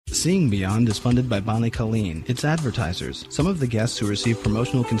Seeing Beyond is funded by Bonnie Colleen, its advertisers, some of the guests who receive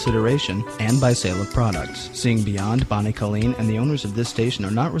promotional consideration, and by sale of products. Seeing Beyond, Bonnie Colleen, and the owners of this station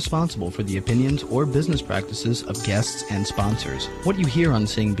are not responsible for the opinions or business practices of guests and sponsors. What you hear on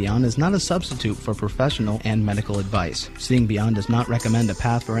Seeing Beyond is not a substitute for professional and medical advice. Seeing Beyond does not recommend a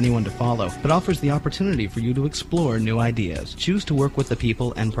path for anyone to follow, but offers the opportunity for you to explore new ideas. Choose to work with the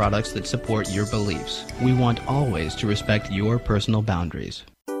people and products that support your beliefs. We want always to respect your personal boundaries.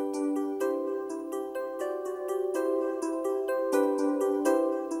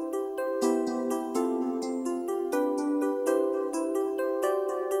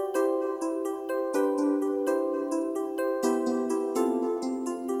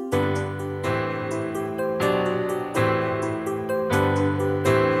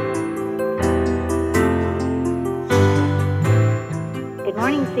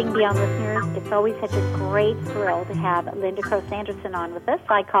 Beyond listeners, it's always such a great thrill to have Linda Croce-Anderson on with us.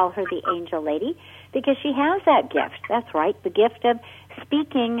 I call her the Angel Lady because she has that gift. That's right, the gift of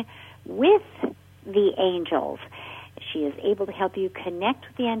speaking with the angels. She is able to help you connect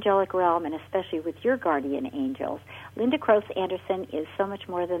with the angelic realm and especially with your guardian angels. Linda Croce-Anderson is so much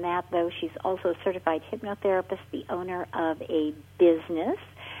more than that, though. She's also a certified hypnotherapist, the owner of a business,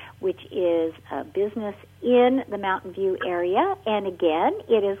 which is a business in the Mountain View area. And again,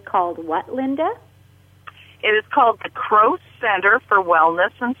 it is called what, Linda? It is called the Croce Center for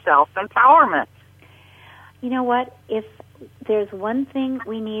Wellness and Self-Empowerment. You know what? If there's one thing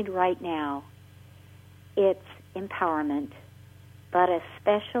we need right now, it's empowerment, but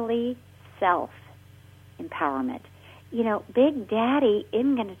especially self-empowerment. You know, Big Daddy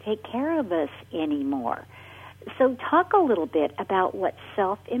isn't going to take care of us anymore. So talk a little bit about what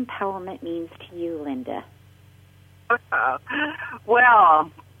self-empowerment means to you, Linda. Well,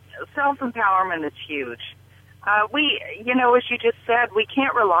 self-empowerment is huge. As you just said, we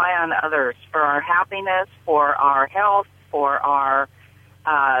can't rely on others for our happiness, for our health, for our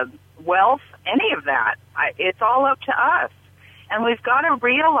wealth, any of that. It's all up to us. And we've got to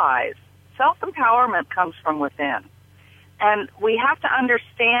realize self-empowerment comes from within. And we have to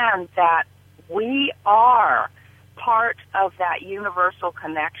understand that we are part of that universal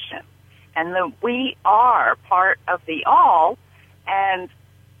connection, and that we are part of the all, and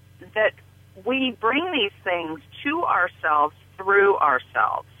that we bring these things to ourselves through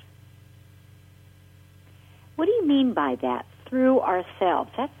ourselves. What do you mean by that, through ourselves?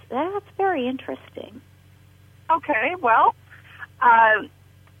 That's very interesting. Okay, well,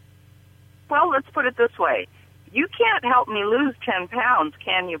 let's put it this way. You can't help me lose 10 pounds,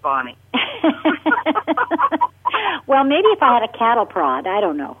 can you, Bonnie? Well, maybe if I had a cattle prod, I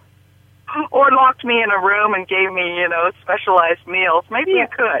don't know. Or locked me in a room and gave me, specialized meals. Maybe you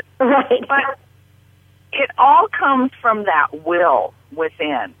could. Right. But it all comes from that will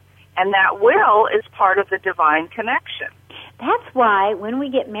within. And that will is part of the divine connection. That's why when we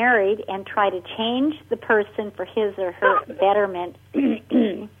get married and try to change the person for his or her betterment, it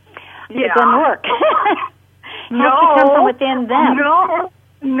doesn't work. It has to come from within them.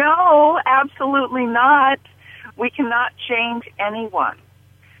 No, absolutely not. We cannot change anyone.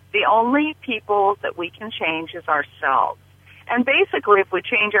 The only people that we can change is ourselves. And basically, if we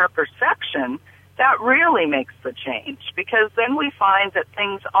change our perception, that really makes the change, because then we find that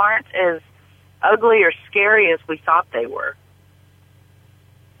things aren't as ugly or scary as we thought they were.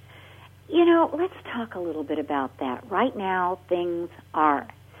 Let's talk a little bit about that. Right now, things are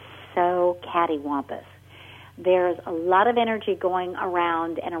so cattywampus. There's a lot of energy going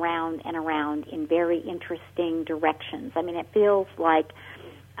around and around and around in very interesting directions. I mean, it feels like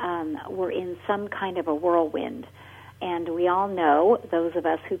we're in some kind of a whirlwind. And we all know, those of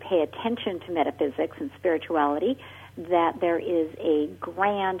us who pay attention to metaphysics and spirituality, that there is a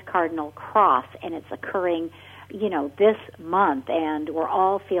grand cardinal cross, and it's occurring, this month, and we're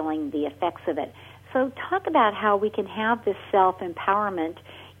all feeling the effects of it. So talk about how we can have this self-empowerment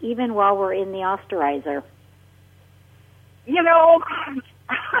even while we're in the osterizer.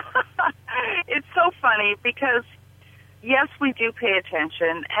 It's so funny because, yes, we do pay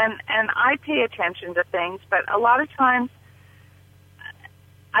attention, and I pay attention to things, but a lot of times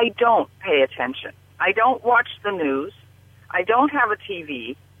I don't pay attention. I don't watch the news. I don't have a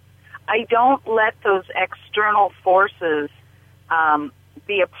TV. I don't let those external forces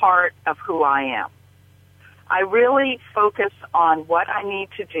be a part of who I am. I really focus on what I need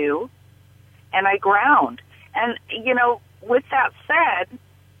to do, and I ground. And, with that said,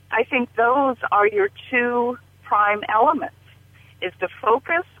 I think those are your two prime elements, is to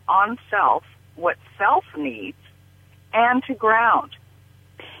focus on self, what self needs, and to ground.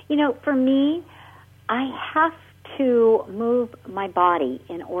 For me, I have to move my body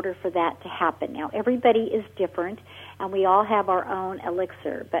in order for that to happen. Now, everybody is different, and we all have our own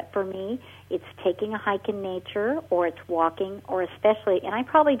elixir. But for me, it's taking a hike in nature, or it's walking, or especially, and I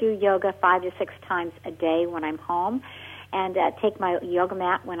probably do yoga 5 to 6 times a day when I'm home, and take my yoga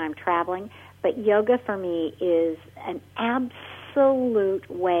mat when I'm traveling. But yoga for me is an absolute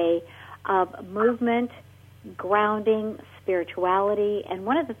way of movement, grounding, spirituality. And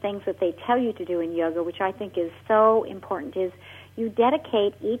one of the things that they tell you to do in yoga, which I think is so important, is you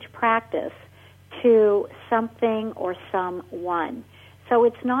dedicate each practice to something or someone. So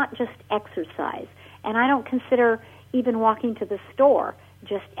it's not just exercise. And I don't consider even walking to the store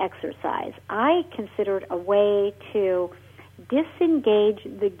just exercise. I consider it a way to disengage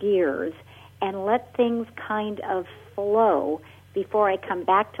the gears and let things kind of flow before I come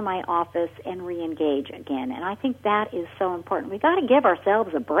back to my office and re-engage again. And I think that is so important. We got to give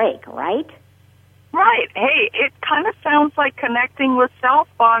ourselves a break, right? Right. Hey, it kind of sounds like connecting with self,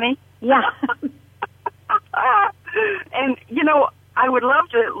 Bonnie. Yeah. And, you know, I would love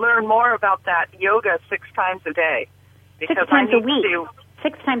to learn more about that yoga 6 times a day. Because 6 times I a need week. to.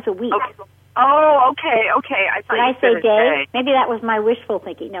 6 times a week. Okay. Oh, okay. I thought Did I you say said day? Maybe that was my wishful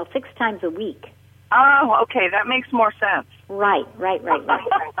thinking. No, 6 times a week. Oh, okay. That makes more sense. Right.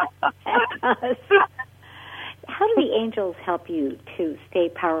 How do the angels help you to stay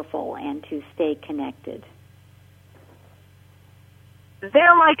powerful and to stay connected?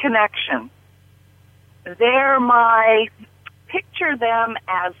 They're my connection. Picture them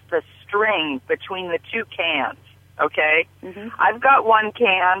as the string between the 2 cans, okay? Mm-hmm. I've got 1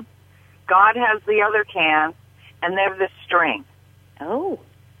 can, God has the other can, and they're the string. Oh.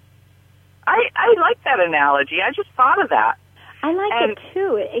 I like that analogy. I just thought of that. I like it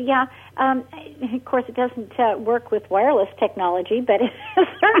too. Yeah. Of course, it doesn't work with wireless technology, but it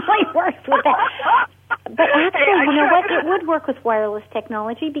certainly works with that. But actually, you know what? It would work with wireless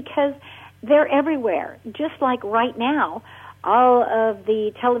technology because they're everywhere. Just like right now, all of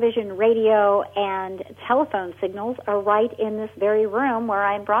the television, radio, and telephone signals are right in this very room where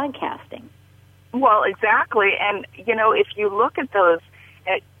I'm broadcasting. Well, exactly. And, you know, if you look at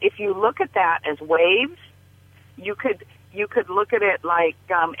that as waves, you could look at it like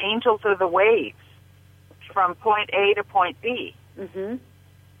angels are the waves from point A to point B. Mm-hmm.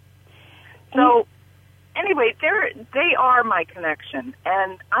 So, anyway, they are my connection,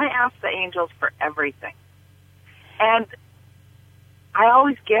 and I ask the angels for everything. And I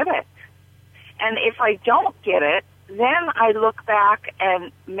always get it. And if I don't get it, then I look back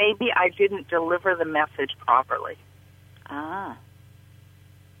and maybe I didn't deliver the message properly. Ah.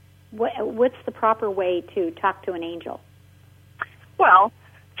 What's the proper way to talk to an angel? Well,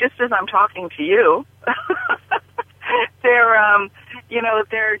 just as I'm talking to you,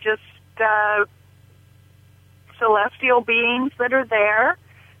 they're just celestial beings that are there,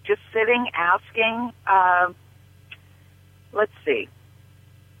 just sitting, asking. Let's see.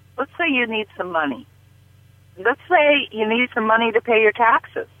 Let's say you need some money. Let's say you need some money to pay your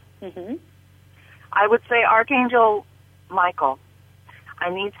taxes. Mm-hmm. I would say, Archangel Michael, I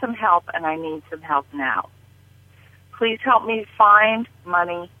need some help, and I need some help now. Please help me find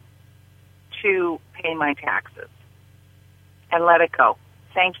money to pay my taxes. And let it go.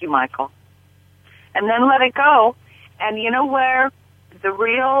 Thank you, Michael. And then let it go. And you know where the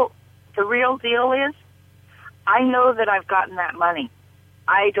real deal is? I know that I've gotten that money.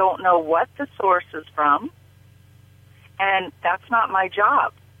 I don't know what the source is from, and that's not my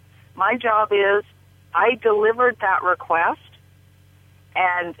job. My job is I delivered that request,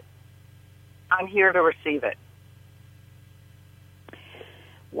 and I'm here to receive it.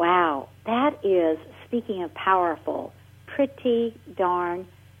 Wow, that is, speaking of powerful, pretty darn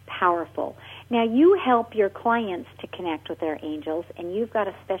powerful. Now, you help your clients to connect with their angels, and you've got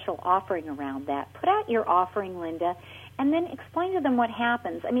a special offering around that. Put out your offering, Linda, and then explain to them what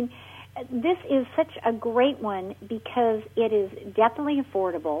happens. I mean, this is such a great one because it is definitely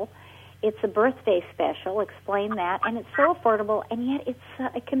affordable. It's a birthday special. Explain that. And it's so affordable, and yet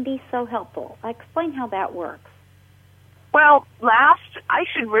it can be so helpful. Explain how that works. Well, I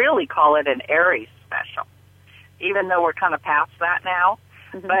should really call it an Aries special, even though we're kind of past that now.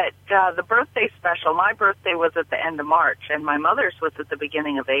 Mm-hmm. But the birthday special, my birthday was at the end of March, and my mother's was at the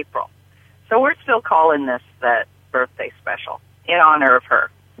beginning of April. So we're still calling this the birthday special in honor of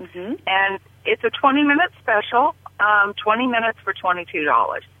her. Mm-hmm. And it's a 20-minute special, 20 minutes for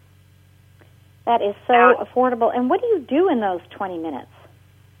 $22. That is so affordable. And what do you do in those 20 minutes?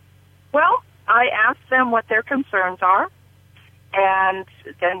 Well, I ask them what their concerns are, and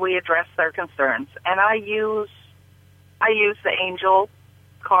then we address their concerns. And I use the angel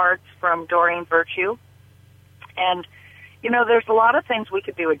cards from Doreen Virtue, And, there's a lot of things we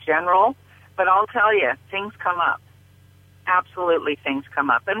could do in general, but I'll tell you, things come up. Absolutely, things come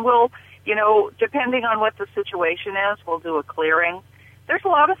up. And we'll, depending on what the situation is, we'll do a clearing. There's a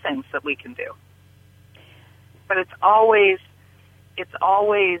lot of things that we can do. But it's always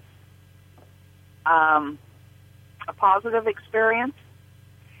a positive experience,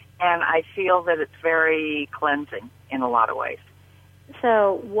 and I feel that it's very cleansing in a lot of ways.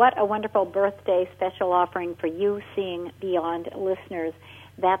 So what a wonderful birthday special offering for you Seeing Beyond listeners.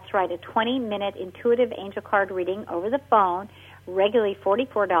 That's right, a 20-minute intuitive angel card reading over the phone, regularly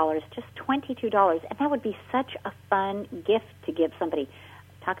 $44, just $22. And that would be such a fun gift to give somebody.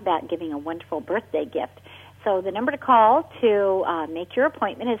 Talk about giving a wonderful birthday gift. So the number to call to make your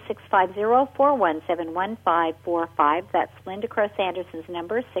appointment is 650-417-1545. That's Linda Cross Anderson's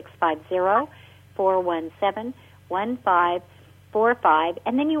number, 650-417-1545.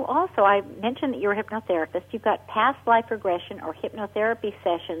 And then you also, I mentioned that you're a hypnotherapist. You've got past life regression or hypnotherapy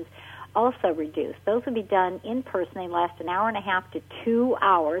sessions also reduced. Those would be done in person. They last an hour and a half to 2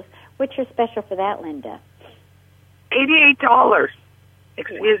 hours. What's your special for that, Linda? $88.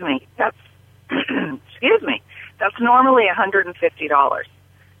 Excuse me. That's excuse me. That's normally $150.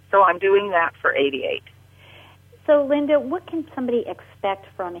 So I'm doing that for $88. So, Linda, what can somebody expect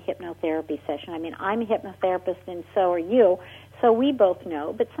from a hypnotherapy session? I mean, I'm a hypnotherapist and so are you, so we both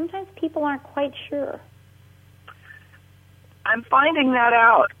know, but sometimes people aren't quite sure. I'm finding that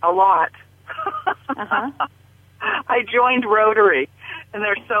out a lot. Uh-huh. I joined Rotary, and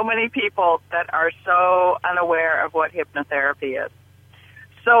there's so many people that are so unaware of what hypnotherapy is.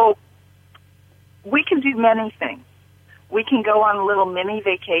 So we can do many things. We can go on a little mini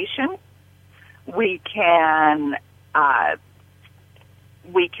vacation. We can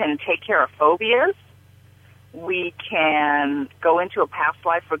take care of phobias. We can go into a past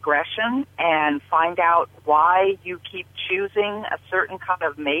life regression and find out why you keep choosing a certain kind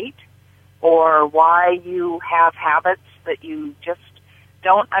of mate, or why you have habits that you just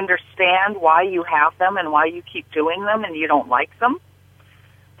don't understand why you have them and why you keep doing them and you don't like them.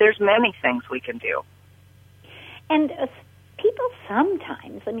 There's many things we can do. And people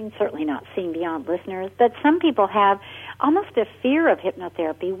sometimes, I mean, certainly not Seeing Beyond listeners, but some people have almost a fear of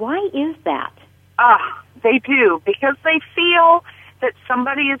hypnotherapy. Why is that? They do, because they feel that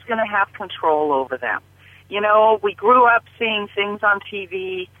somebody is going to have control over them. We grew up seeing things on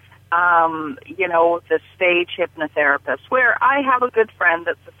TV, the stage hypnotherapist, where I have a good friend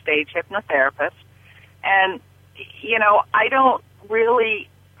that's a stage hypnotherapist, and, I don't really,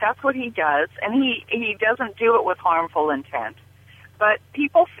 that's what he does, and he doesn't do it with harmful intent. But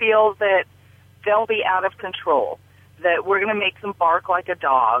people feel that they'll be out of control, that we're going to make them bark like a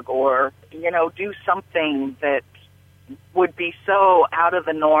dog or, do something that would be so out of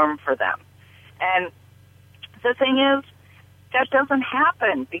the norm for them. And the thing is, that doesn't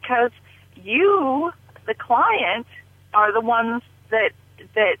happen because you, the client, are the ones that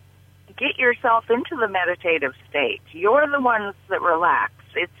get yourself into the meditative state. You're the ones that relax.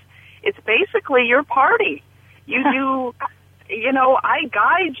 It's basically your party. You do, I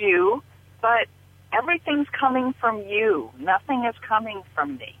guide you, but everything's coming from you. Nothing is coming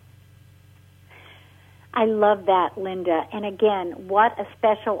from me. I love that, Linda. And again, what a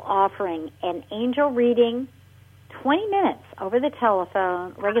special offering. An angel reading, 20 minutes over the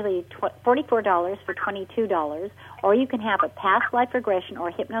telephone, regularly $44 for $22. Or you can have a past life regression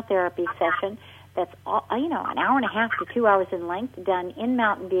or hypnotherapy session that's, an hour and a half to 2 hours in length, done in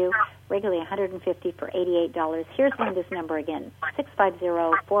Mountain View, regularly $150 for $88. Here's Linda's number again,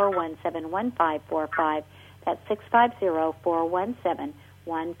 650-417-1545. That's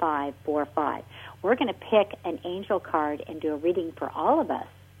 650-417-1545. We're going to pick an angel card and do a reading for all of us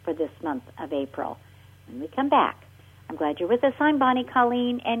for this month of April. When we come back, I'm glad you're with us. I'm Bonnie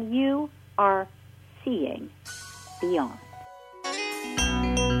Colleen, and you are Seeing Beyond.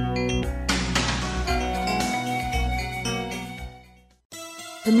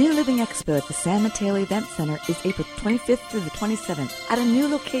 The New Living Expo at the San Mateo Event Center is April 25th through the 27th at a new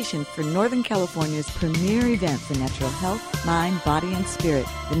location for Northern California's premier event for natural health, mind, body, and spirit.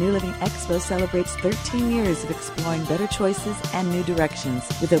 The New Living Expo celebrates 13 years of exploring better choices and new directions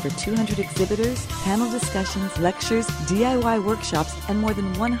with over 200 exhibitors, panel discussions, lectures, DIY workshops, and more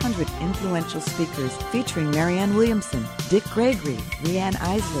than 100 influential speakers featuring Marianne Williamson, Dick Gregory, Leanne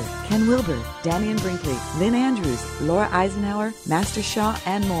Eisler, Ken Wilber, Danny and Brinkley, Lynn Andrews, Laura Eisenhower, Master Shaw,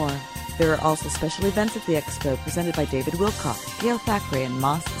 and more. There are also special events at the Expo presented by David Wilcock, Gail Thackeray, and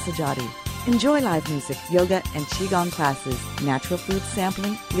Moss Sajadi. Enjoy live music, yoga, and Qigong classes, natural food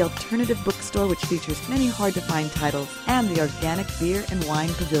sampling, the alternative bookstore which features many hard-to-find titles, and the organic beer and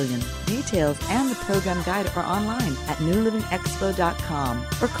wine pavilion. Details and the program guide are online at newlivingexpo.com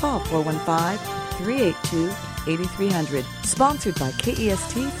or call 415-382-8300. Sponsored by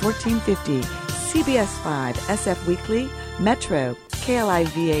KEST 1450, CBS 5, SF Weekly, Metro,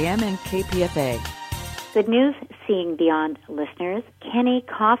 KLIVAM, and KPFA. Good news, Seeing Beyond listeners. Kenny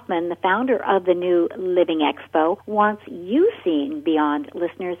Kaufman, the founder of the New Living Expo, wants you Seeing Beyond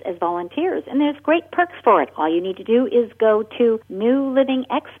listeners as volunteers, and there's great perks for it. All you need to do is go to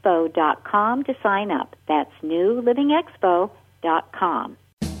newlivingexpo.com to sign up. That's newlivingexpo.com.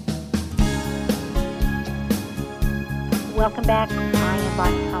 Welcome back. I am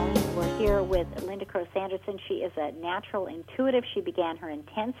Bonnie Colleen. We're here with Linda Crow Sanderson. She is a natural intuitive. She began her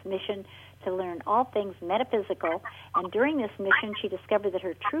intense mission to learn all things metaphysical, and during this mission she discovered that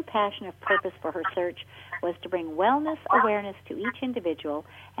her true passion of purpose for her search was to bring wellness awareness to each individual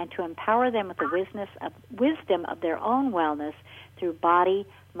and to empower them with the wisdom of their own wellness through body,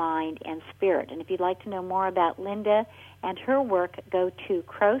 mind, and spirit. And if you'd like to know more about Linda and her work, go to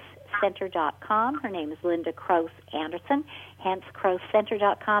CroseCenter.com. Her name is Linda Crose Anderson, hence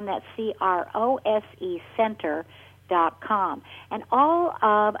CroseCenter.com. That's CROSE Center.com. And all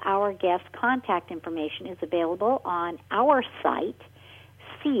of our guest contact information is available on our site,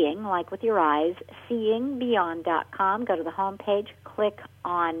 Seeing, like with your eyes, seeingbeyond.com. Go to the home page, click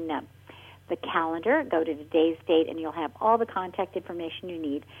on the calendar, go to today's date, and you'll have all the contact information you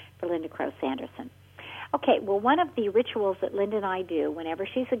need for Linda Crow Sanderson. Okay, well, one of the rituals that Linda and I do whenever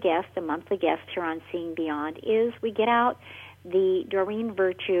she's a guest, a monthly guest here on Seeing Beyond, is we get out the Doreen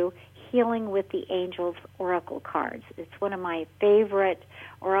Virtue Healing with the Angels Oracle cards. It's one of my favorite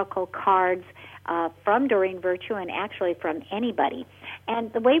oracle cards from Doreen Virtue and actually from anybody.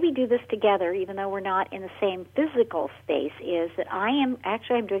 And the way we do this together, even though we're not in the same physical space, is that I'm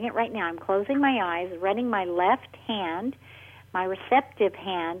doing it right now. I'm closing my eyes, running my left hand, my receptive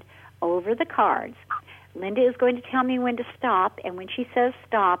hand, over the cards. Linda is going to tell me when to stop, and when she says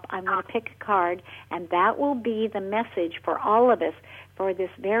stop, I'm going to pick a card, and that will be the message for all of us for this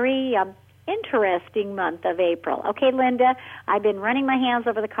very interesting month of April. Okay, Linda, I've been running my hands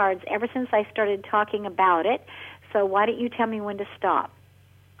over the cards ever since I started talking about it, so why don't you tell me when to stop?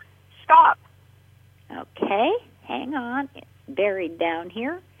 Stop. Okay, hang on. It's buried down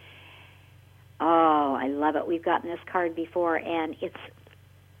here. Oh, I love it. We've gotten this card before, and it's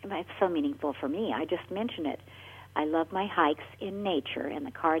so meaningful for me. I just mentioned it. I love my hikes in nature, and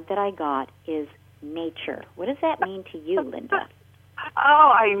the card that I got is nature. What does that mean to you, Linda?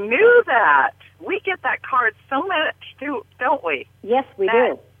 Oh, I knew that. We get that card so much, too, don't we? Yes, we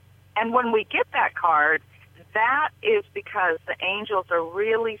do. And when we get that card, that is because the angels are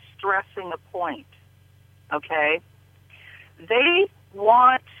really stressing a point, okay? They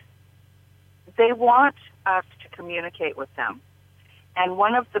want us to communicate with them. And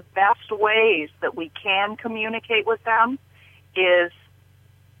one of the best ways that we can communicate with them is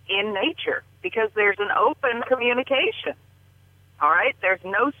in nature, because there's an open communication. All right? There's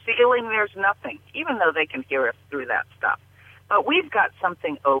no ceiling, there's nothing, even though they can hear us through that stuff. But we've got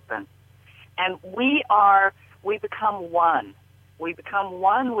something open. And we become one. We become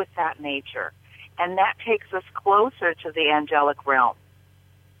one with that nature. And that takes us closer to the angelic realm.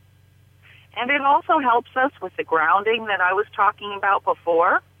 And it also helps us with the grounding that I was talking about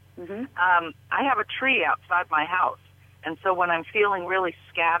before. Mm-hmm. I have a tree outside my house. And so when I'm feeling really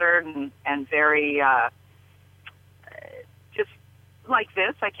scattered and very just like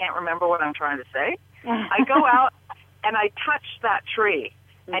this, I can't remember what I'm trying to say, I go out and I touch that tree.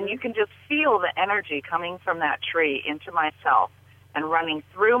 Mm-hmm. And you can just feel the energy coming from that tree into myself and running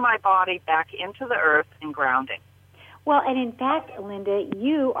through my body back into the earth and grounding. Well, and in fact, Linda,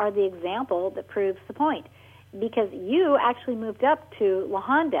 you are the example that proves the point, because you actually moved up to La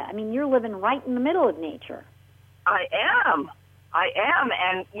Honda. I mean, you're living right in the middle of nature. I am.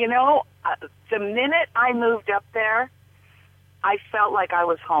 And, you know, the minute I moved up there, I felt like I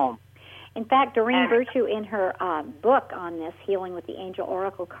was home. In fact, Doreen Virtue, in her book on this, Healing with the Angel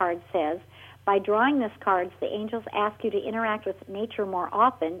Oracle card, says, by drawing this cards, the angels ask you to interact with nature more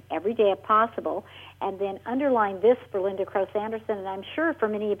often, every day if possible, and then underline this for Linda Crow Sanderson, and I'm sure for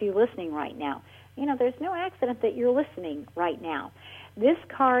many of you listening right now. You know, there's no accident that you're listening right now. This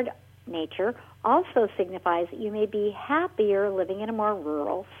card, nature, also signifies that you may be happier living in a more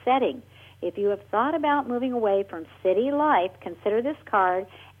rural setting. If you have thought about moving away from city life, consider this card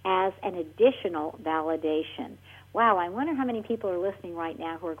as an additional validation. Wow, I wonder how many people are listening right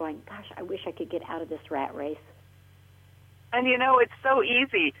now who are going, gosh, I wish I could get out of this rat race. And, it's so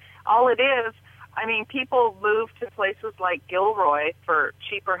easy. All it is, people move to places like Gilroy for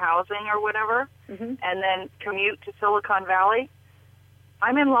cheaper housing or whatever, and then commute to Silicon Valley.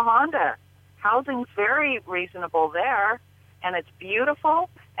 I'm in La Honda. Housing's very reasonable there, and it's beautiful,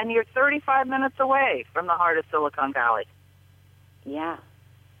 and you're 35 minutes away from the heart of Silicon Valley. Yeah.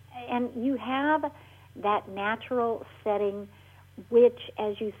 And you have that natural setting which,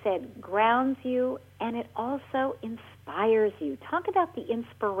 as you said, grounds you, and it also inspires you. Talk about the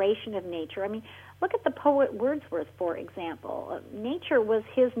inspiration of nature. Look at the poet Wordsworth, for example. Nature was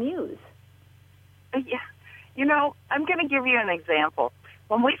his muse. Yeah. I'm going to give you an example.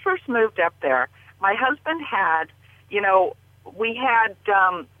 When we first moved up there, my husband had, we had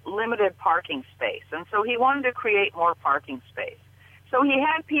limited parking space, and so he wanted to create more parking space. So he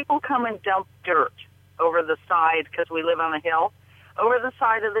had people come and dump dirt over the side, because we live on a hill, over the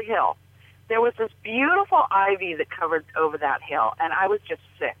side of the hill. There was this beautiful ivy that covered over that hill, and I was just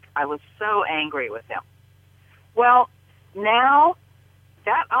sick. I was so angry with him. Well, now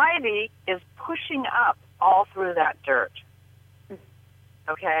that ivy is pushing up all through that dirt.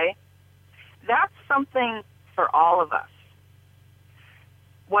 Okay? That's something for all of us.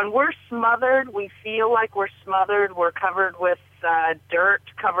 When we're smothered, we feel like we're smothered, we're covered with dirt,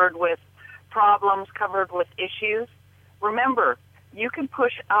 covered with problems, covered with issues. Remember, you can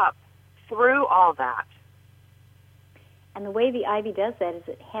push up through all that. And the way the ivy does that is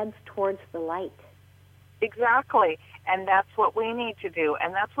it heads towards the light. Exactly. And that's what we need to do.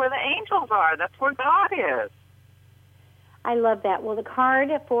 And that's where the angels are. That's where God is. I love that. Well, the card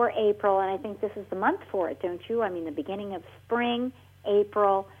for April, and I think this is the month for it, don't you? The beginning of spring,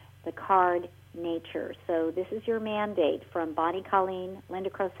 April, the card nature. So this is your mandate from Bonnie Colleen, Linda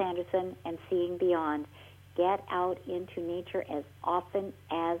Crow Sanderson, and Seeing Beyond. Get out into nature as often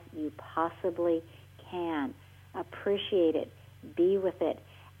as you possibly can. Appreciate it. Be with it.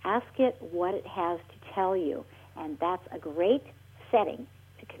 Ask it what it has to tell you. And that's a great setting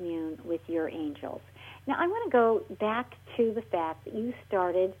to commune with your angels. Now, I want to go back to the fact that you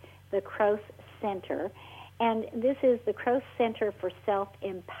started the Crow Center. And this is the Crow Center for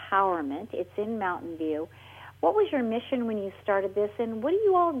Self-Empowerment. It's in Mountain View. What was your mission when you started this, and what do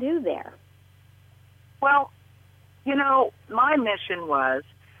you all do there? Well, my mission was,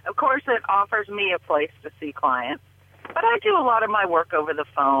 of course, it offers me a place to see clients, but I do a lot of my work over the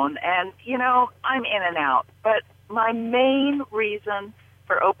phone, and, I'm in and out. But my main reason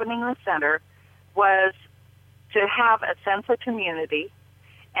for opening the center was to have a sense of community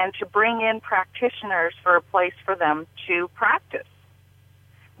and to bring in practitioners for a place for them to practice,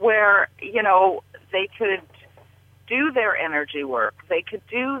 where, they could do their energy work, they could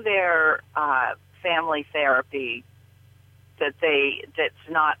do their family therapy that's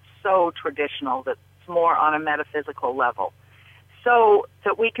not so traditional, that's more on a metaphysical level, so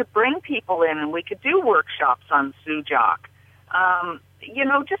that we could bring people in and we could do workshops on Zujak,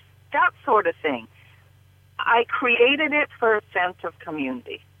 just that sort of thing. I created it for a sense of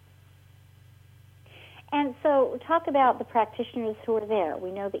community. And so talk about the practitioners who are there.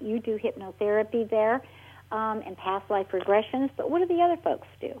 We know that you do hypnotherapy there and past life regressions, but what do the other folks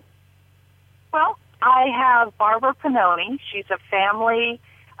do? Well, I have Barbara Pannoni. She's a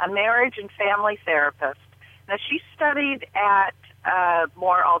marriage and family therapist. Now, she studied at a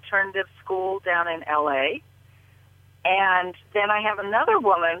more alternative school down in L.A., and then I have another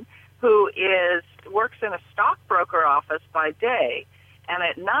woman who works in a stockbroker office by day, and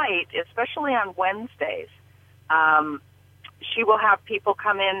at night, especially on Wednesdays, she will have people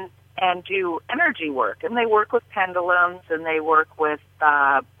come in and do energy work, and they work with pendulums, and they work with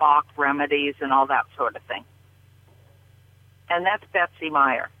Bach remedies and all that sort of thing. And that's Betsy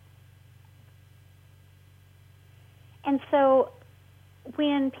Meyer. And so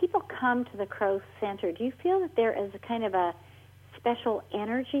when people come to the Crow Center, do you feel that there is a kind of a special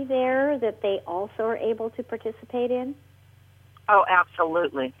energy there that they also are able to participate in? Oh,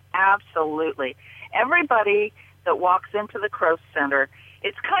 absolutely. Absolutely. Everybody that walks into the Crow Center,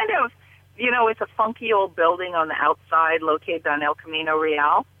 it's kind of, it's a funky old building on the outside located on El Camino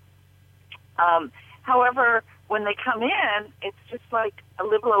Real. However, when they come in, it's just like a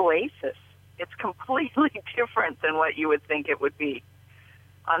little oasis. It's completely different than what you would think it would be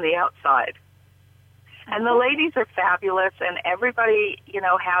on the outside. And the ladies are fabulous, and everybody,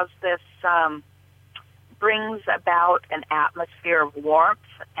 has this, brings about an atmosphere of warmth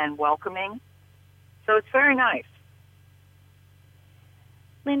and welcoming. So it's very nice.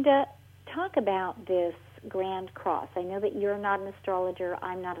 Linda, talk about this Grand Cross. I know that you're not an astrologer,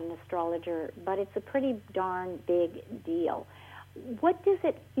 I'm not an astrologer, but it's a pretty darn big deal. what does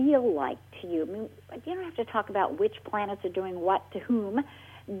it feel like to you? I mean, you don't have to talk about which planets are doing what to whom,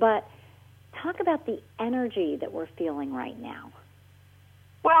 but talk about the energy that we're feeling right now.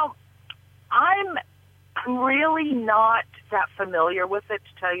 Well, I'm really not that familiar with it,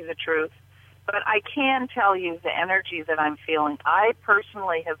 to tell you the truth, but I can tell you the energy that I'm feeling. I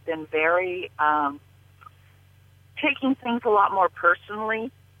personally have been very taking things a lot more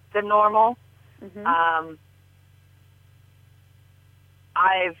personally than normal. Mm-hmm.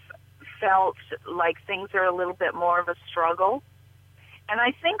 I've felt like things are a little bit more of a struggle. And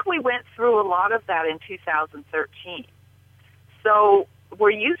I think we went through a lot of that in 2013. So we're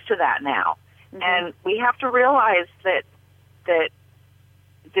used to that now. Mm-hmm. And we have to realize that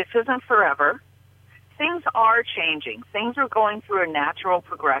this isn't forever. Things are changing. Things are going through a natural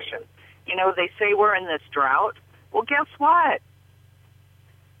progression. You know, they say we're in this drought. Well, guess what?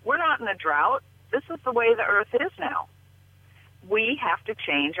 We're not in a drought. This is the way the earth is now. We have to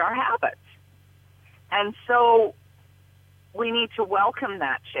change our habits. And so we need to welcome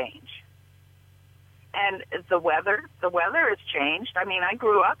that change. And the weather has changed. I mean, I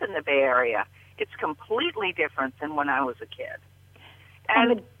grew up in the Bay Area. It's completely different than when I was a kid.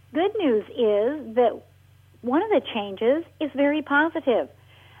 And the good news is that one of the changes is very positive.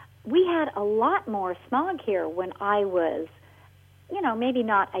 We had a lot more smog here when I was, maybe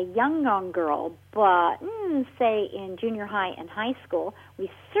not a young girl, but say in junior high and high school. We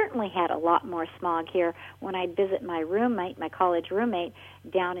certainly had a lot more smog here when I'd visit my college roommate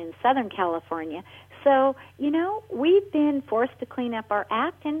down in Southern California. So, we've been forced to clean up our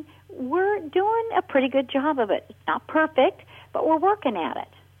act, and we're doing a pretty good job of it. It's not perfect, but we're working at it.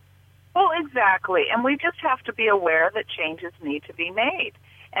 Well, exactly. And we just have to be aware that changes need to be made.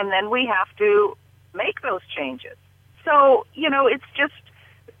 And then we have to make those changes. So, it's just,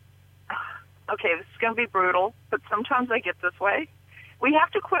 okay, this is going to be brutal, but sometimes I get this way. We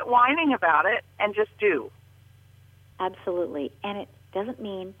have to quit whining about it and just do. Absolutely. And it doesn't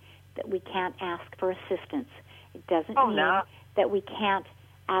mean that we can't ask for assistance. It doesn't mean that we can't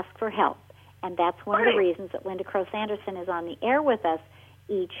ask for help. And that's one of the reasons that Linda Crow Sanderson is on the air with us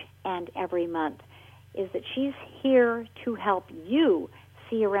each and every month, is that she's here to help you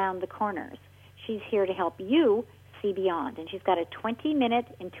see around the corners. She's here to help you see beyond. And she's got a 20-minute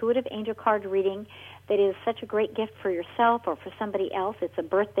intuitive angel card reading that is such a great gift for yourself or for somebody else. It's a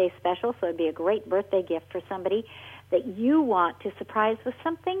birthday special, so it'd be a great birthday gift for somebody that you want to surprise with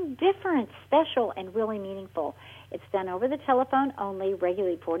something different, special, and really meaningful. It's done over the telephone only,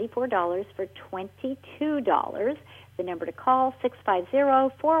 regularly $44 for $22. The number to call,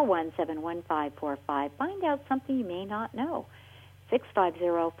 650-417-1545. Find out something you may not know.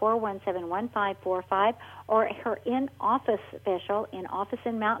 650-417-1545, or her in-office special, in-office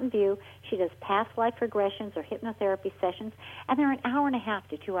in Mountain View. She does past life regressions or hypnotherapy sessions, and they're an hour and a half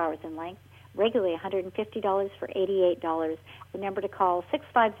to 2 hours in length, regularly $150 for $88. The number to call,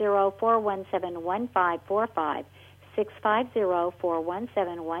 650-417-1545,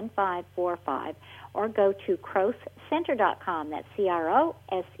 650-417-1545, or go to crowscenter.com. That's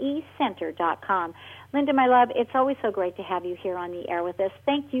C-R-O-S-E center.com. Linda, my love, it's always so great to have you here on the air with us.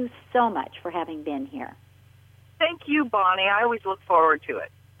 Thank you so much for having been here. Thank you, Bonnie. I always look forward to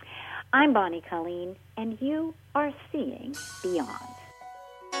it. I'm Bonnie Colleen, and you are seeing beyond.